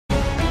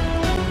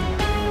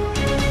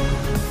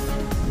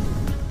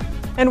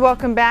And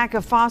welcome back.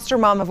 A foster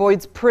mom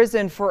avoids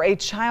prison for a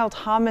child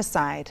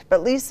homicide.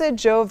 But Lisa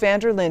Jo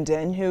Vander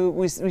Linden, who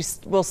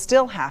will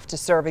still have to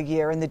serve a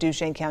year in the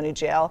Duchesne County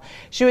Jail,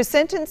 she was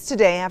sentenced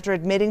today after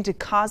admitting to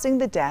causing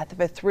the death of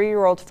a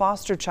 3-year-old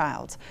foster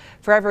child.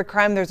 For every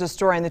crime, there's a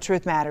story in The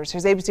Truth Matters.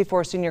 Here's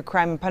ABC4 senior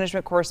crime and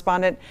punishment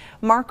correspondent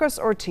Marcos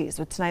Ortiz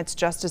with tonight's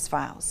Justice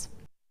Files.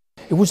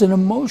 It was an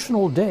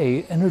emotional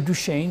day in a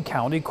Duchesne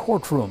County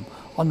courtroom.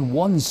 On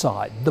one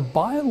side, the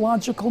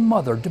biological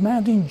mother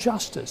demanding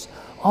justice.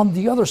 On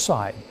the other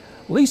side,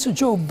 Lisa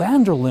Jo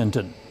Vander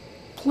Linden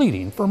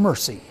pleading for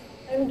mercy.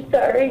 I'm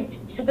sorry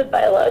to the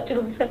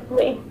biological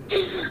family.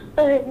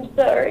 I'm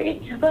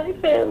sorry to my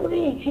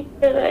family.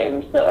 And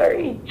I'm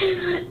sorry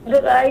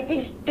that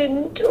I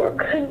didn't or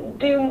couldn't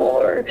do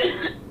more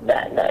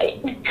that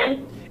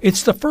night.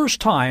 It's the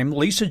first time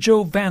Lisa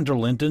Jo Vander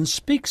Linden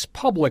speaks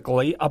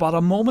publicly about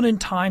a moment in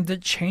time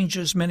that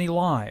changes many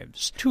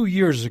lives. 2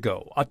 years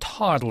ago, a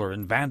toddler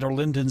in Vander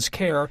Linden's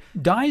care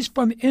dies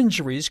from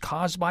injuries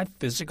caused by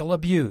physical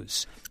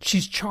abuse.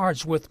 She's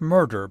charged with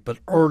murder, but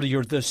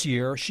earlier this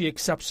year she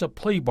accepts a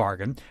plea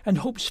bargain and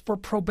hopes for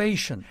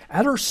probation.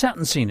 At her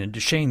sentencing in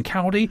Duchesne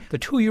County, the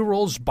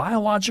 2-year-old's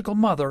biological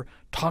mother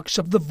talks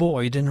of the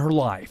void in her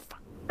life.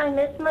 I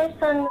miss my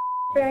son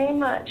very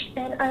much,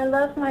 and I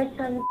love my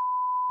son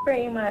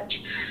very much.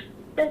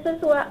 This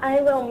is what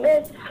I will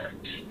miss: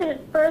 his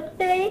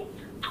birthday,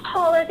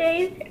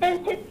 holidays,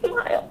 and his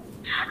smile.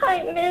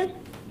 I miss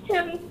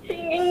him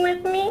singing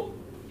with me.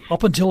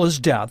 Up until his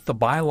death, the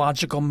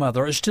biological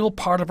mother is still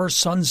part of her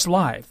son's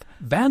life.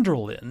 Vander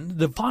Linden,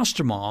 the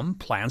foster mom,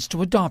 plans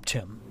to adopt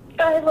him.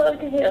 I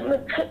loved him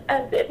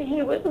as if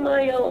he was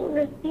my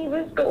own. He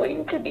was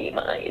going to be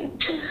mine.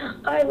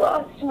 I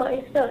lost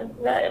my son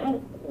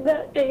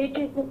that day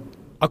too.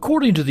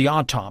 According to the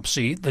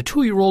autopsy, the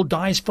 2-year-old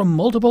dies from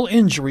multiple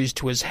injuries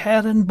to his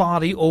head and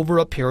body over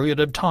a period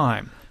of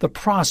time. The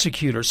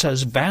prosecutor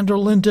says Vander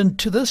Linden,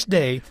 to this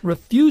day,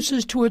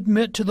 refuses to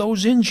admit to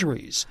those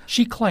injuries.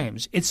 She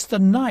claims it's the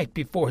night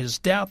before his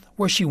death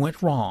where she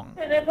went wrong.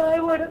 And if I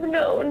would have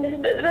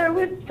known that there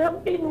was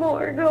something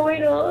more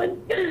going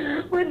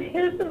on with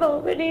his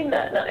vomiting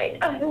that night,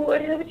 I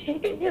would have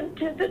taken him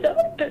to the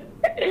doctor.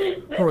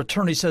 Her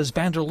attorney says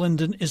Vander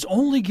Linden is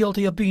only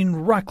guilty of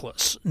being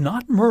reckless,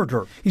 not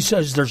murder. He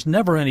says there's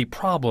never any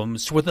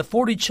problems with the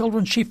 40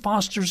 children she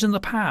fosters in the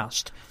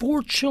past.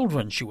 4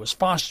 children she was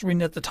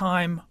fostering at the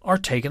time are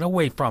taken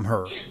away from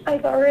her.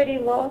 I've already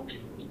lost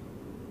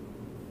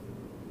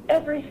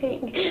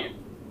everything,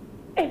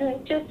 and I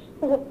just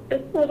want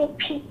this little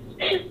piece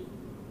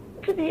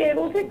to be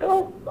able to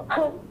go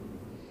home.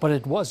 But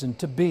it wasn't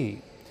to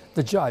be.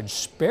 The judge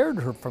spared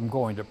her from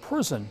going to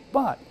prison,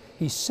 but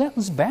he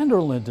sentenced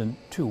Vander Linden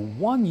to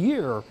 1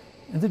 year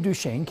in the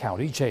Duchesne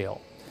County Jail.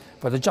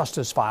 For the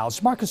Justice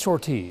Files, Marcos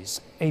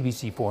Ortiz,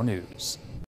 ABC4 News.